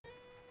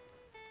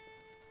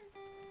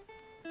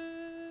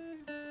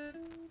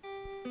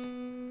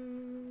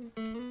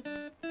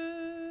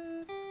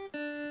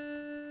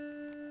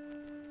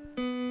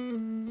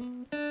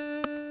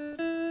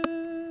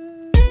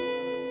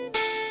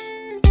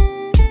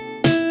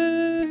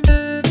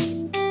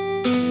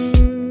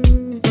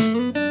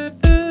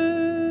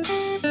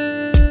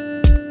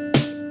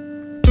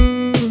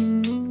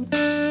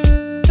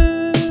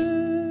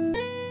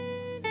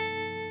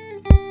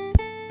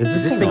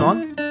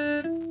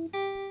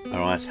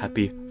Alright,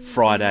 happy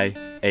Friday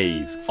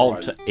Eve.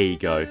 Alter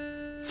Ego,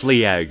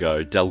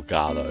 Fleago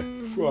Delgado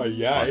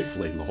by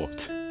Flea Lord.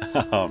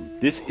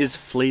 This is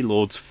Flea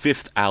Lord's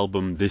 5th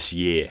album this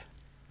year.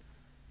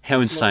 How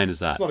insane is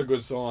that? It's not a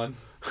good sign.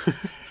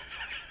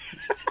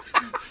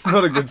 It's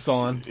not a good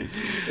sign.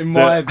 In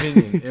my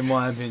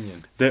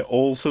opinion. They're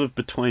all sort of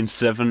between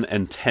 7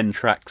 and 10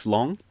 tracks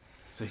long.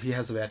 So he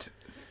has about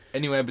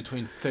anywhere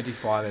between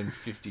 35 and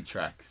 50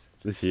 tracks.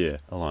 This year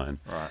alone.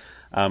 Right.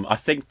 I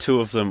think 2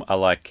 of them are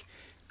like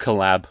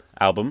collab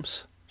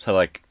albums. So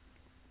like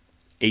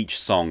each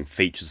song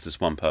features this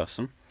one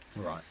person.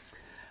 Right.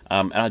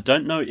 And I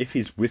don't know if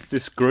he's with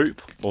this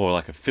group or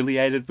like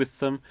affiliated with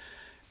them,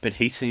 but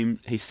he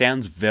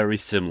sounds very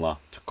similar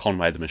to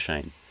Conway the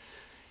Machine.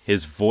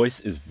 His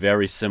voice is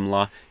very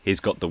similar. He's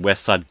got the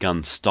West Side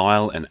Gun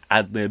style and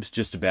ad-libs.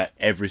 Just about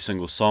every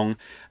single song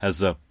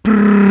has a...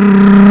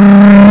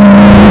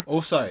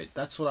 Also,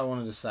 that's what I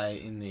wanted to say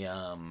in the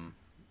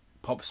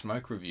Pop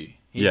Smoke review.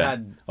 He Yeah.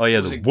 had... Oh,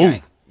 yeah, was the it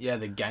woo.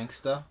 the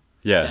gangster.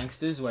 Yeah.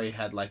 Gangsters, where he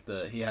had like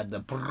the... He had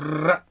the...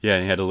 brrrr. Yeah,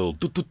 and he had a little...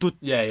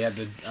 Yeah, he had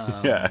the...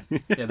 Yeah.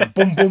 Yeah, the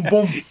boom, boom,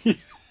 boom.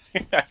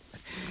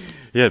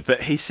 Yeah,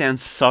 but he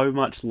sounds so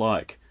much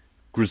like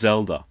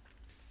Griselda.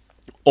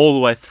 All the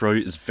way through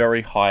is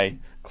very high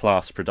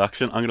class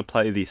production. I'm going to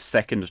play the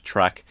second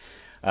track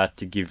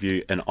to give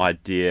you an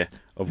idea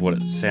of what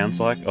it sounds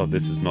like. Oh,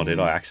 this is not it.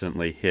 I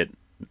accidentally hit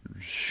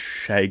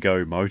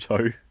Shago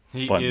Moto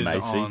by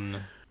Macy.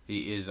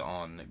 He is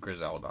on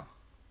Griselda.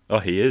 Oh,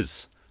 he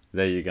is.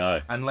 There you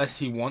go. Unless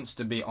he wants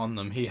to be on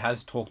them. He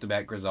has talked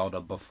about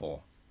Griselda before.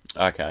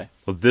 Okay.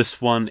 Well,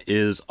 this one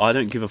is I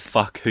Don't Give a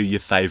Fuck Who Your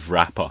Fave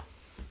Rapper.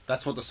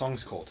 That's what the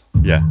song's called.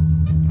 Yeah.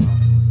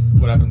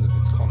 What happens if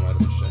it's Conway the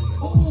Machine?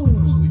 Then it's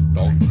absolutely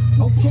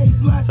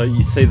dog. So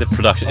you see the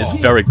production. It's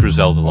very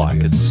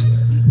Griselda-like. It's...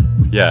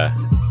 Yeah.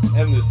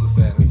 And there's the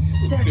sound.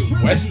 It's a bit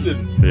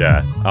western.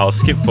 Yeah. I'll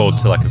skip forward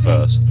to like a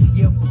verse.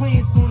 Your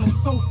plans on the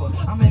sofa.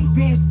 I'm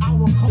advanced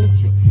our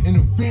culture in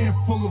a van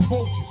full of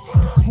vultures.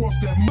 Cross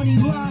that money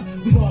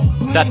line. We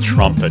gon' That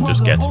trumpet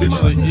just gets me.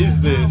 Literally,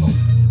 is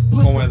this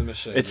Conway the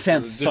Machine? It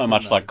sounds so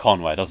much like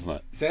Conway, doesn't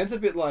it? Sounds a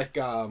bit like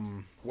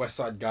West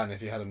Side Gun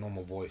if he had a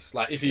normal voice.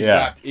 Like if he Yeah.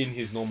 rapped in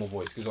his normal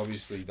voice, because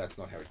obviously that's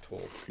not how he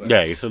talks. But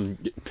Yeah, he sort of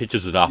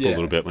pitches it up a Yeah.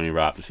 little bit when he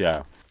raps,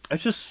 yeah.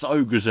 It's just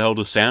so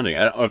Griselda sounding.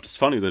 And it's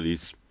funny that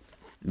he's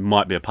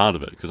might be a part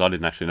of it, because I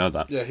didn't actually know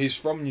that. Yeah, he's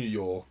from New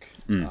York.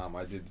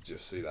 I did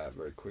just see that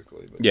very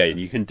quickly. But Yeah,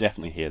 you can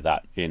definitely hear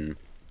that in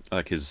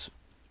like his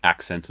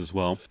accent as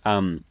well.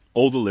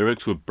 All the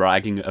lyrics were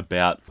bragging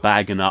about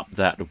bagging up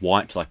that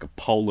white like a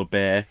polar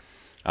bear.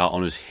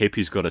 On his hip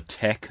he's got a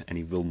tech, and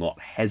he will not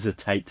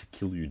hesitate to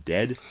kill you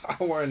dead. I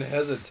won't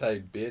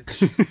hesitate,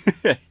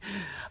 bitch.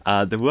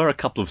 There were a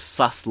couple of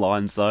sus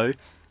lines though,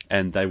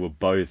 and they were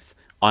both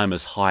 "I'm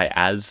as high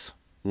as"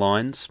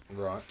 lines.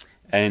 Right.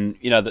 And,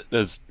 you know,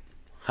 there's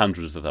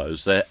hundreds of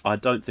those. I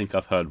don't think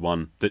I've heard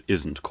one that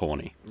isn't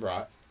corny.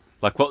 Right.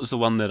 Like, what was the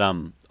one that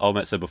old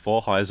mate said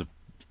before? High as a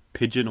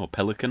pigeon or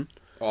pelican?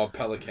 Oh,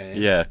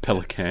 Pelican. Yeah,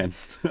 pelican.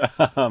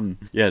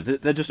 Yeah,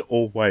 they're just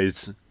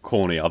always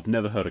corny. I've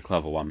never heard a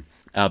clever one.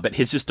 But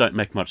his just don't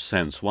make much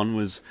sense. One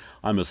was,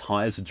 I'm as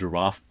high as a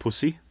giraffe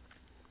pussy.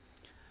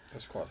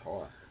 That's quite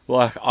high.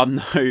 Like, I'm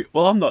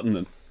not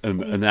an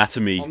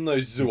anatomy... I'm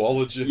no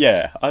zoologist.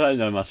 Yeah, I don't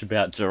know much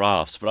about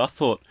giraffes, but I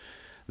thought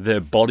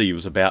their body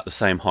was about the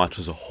same height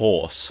as a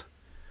horse,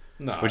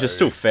 No. which is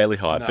still fairly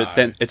high. No. But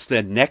then it's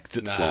their neck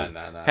that's No, long.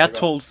 no. How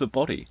tall's the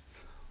body?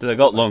 Do they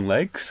got long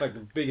legs? It's like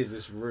as big as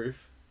this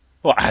roof.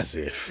 Well, as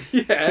if.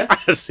 Yeah.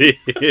 As if.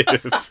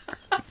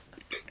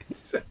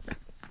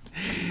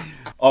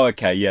 Oh,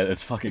 okay, yeah,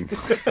 it's fucking...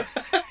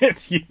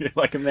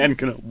 like a man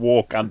can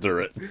walk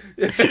under it.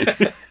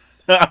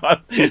 I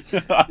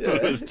thought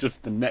it was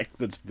just the neck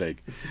that's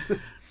big.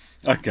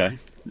 Okay.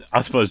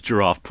 I suppose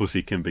giraffe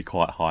pussy can be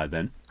quite high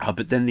then.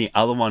 But then the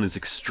other one is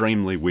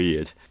extremely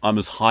weird. I'm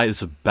as high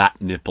as a bat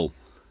nipple.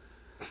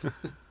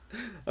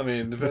 I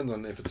mean, it depends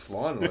on if it's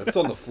flying or not. If it's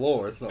on the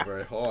floor, it's not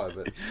very high,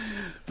 but...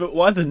 But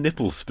why the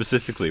nipple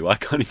specifically? Why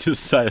can't he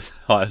just say as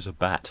high as a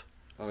bat?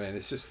 I mean,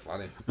 it's just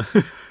funny.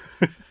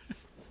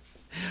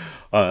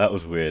 Oh, that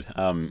was weird.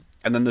 And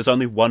then there's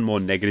only one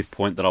more negative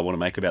point that I want to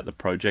make about the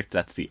project.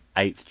 That's the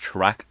 8th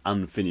track,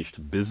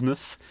 Unfinished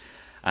Business.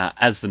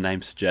 As the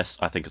name suggests,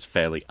 I think it's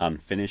fairly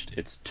unfinished.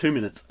 It's 2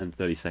 minutes and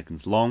 30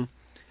 seconds long,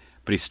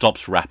 but he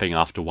stops rapping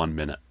after 1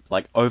 minute.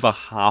 Like, over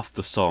half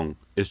the song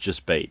is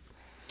just beat.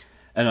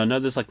 And I know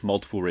there's like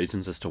multiple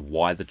reasons as to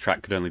why the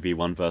track could only be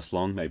 1 verse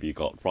long. Maybe you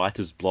got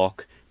writer's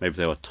block, maybe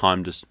there were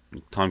time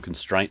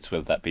constraints,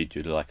 whether that be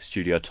due to like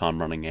studio time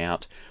running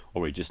out,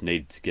 or he just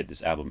needed to get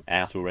this album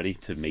out already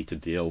to meet a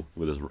deal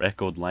with his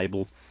record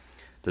label.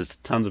 There's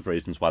tons of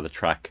reasons why the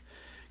track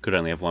could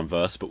only have 1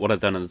 verse, but what I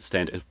don't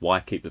understand is why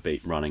keep the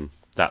beat running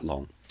that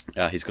long.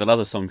 He's got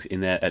other songs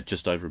in there at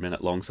just over 1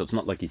 minute long, so it's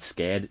not like he's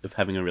scared of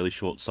having a really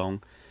short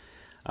song.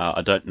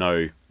 I don't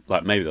know,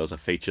 like maybe there was a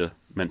feature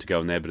meant to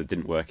go in there, but it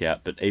didn't work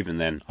out. But even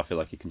then, I feel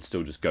like you can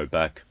still just go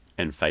back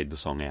and fade the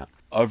song out.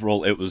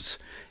 overall, it was,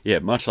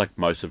 much like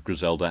most of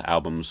Griselda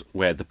albums,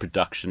 where the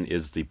production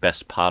is the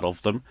best part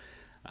of them.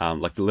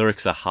 Like, the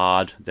lyrics are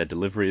hard, their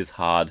delivery is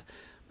hard,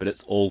 but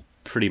it's all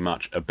pretty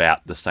much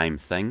about the same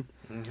thing.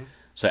 Mm-hmm.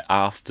 So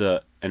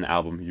after an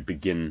album, you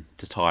begin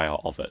to tire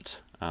of it.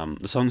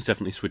 The songs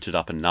definitely switch it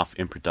up enough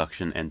in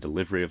production and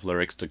delivery of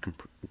lyrics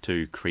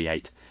to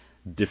create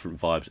different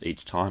vibes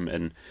each time.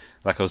 And,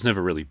 like, I was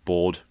never really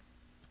bored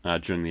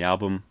during the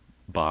album,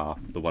 bar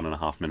the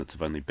 1.5 minutes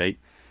of only beat.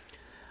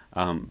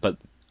 But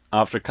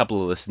after a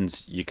couple of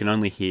listens, you can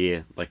only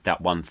hear, like,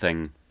 that one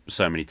thing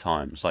so many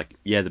times. Like,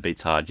 yeah, the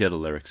beat's hard, yeah, the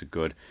lyrics are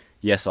good,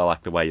 yes, I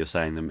like the way you're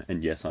saying them,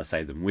 and yes, I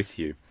say them with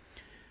you.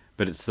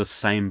 But it's the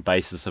same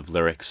basis of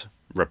lyrics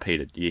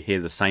repeated. You hear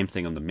the same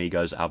thing on the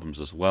Migos albums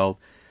as well.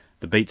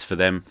 The beats for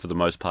them, for the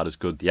most part, is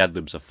good. The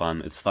ad-libs are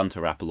fun. It's fun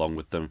to rap along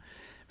with them.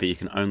 But you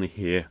can only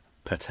hear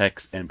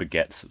Patex and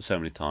Baguettes so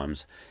many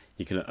times.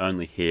 You can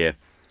only hear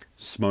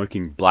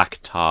smoking black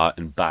tar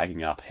and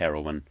bagging up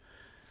heroin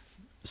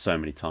so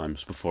many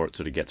times before it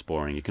sort of gets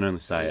boring. You can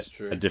only say it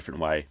a different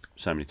way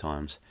so many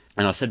times.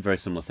 And I said very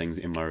similar things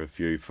in my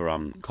review for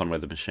Conway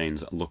the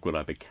Machine's Look What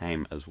I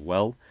Became as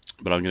well.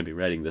 But I'm going to be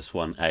rating this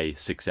one a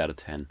 6 out of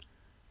 10.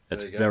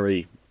 It's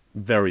very,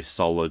 very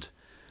solid.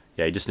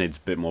 Yeah, he just needs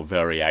a bit more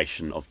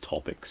variation of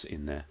topics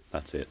in there.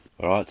 That's it.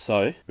 Alright,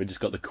 so we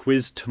just got the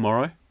quiz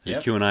tomorrow.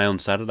 Yep. Q&A on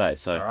Saturday.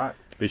 So Alright.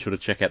 be sure to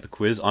check out the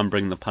quiz. I'm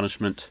bringing the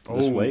punishment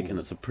this week, and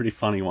it's a pretty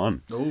funny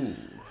one. Ooh.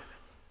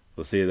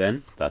 We'll see you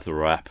then. That's a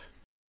wrap.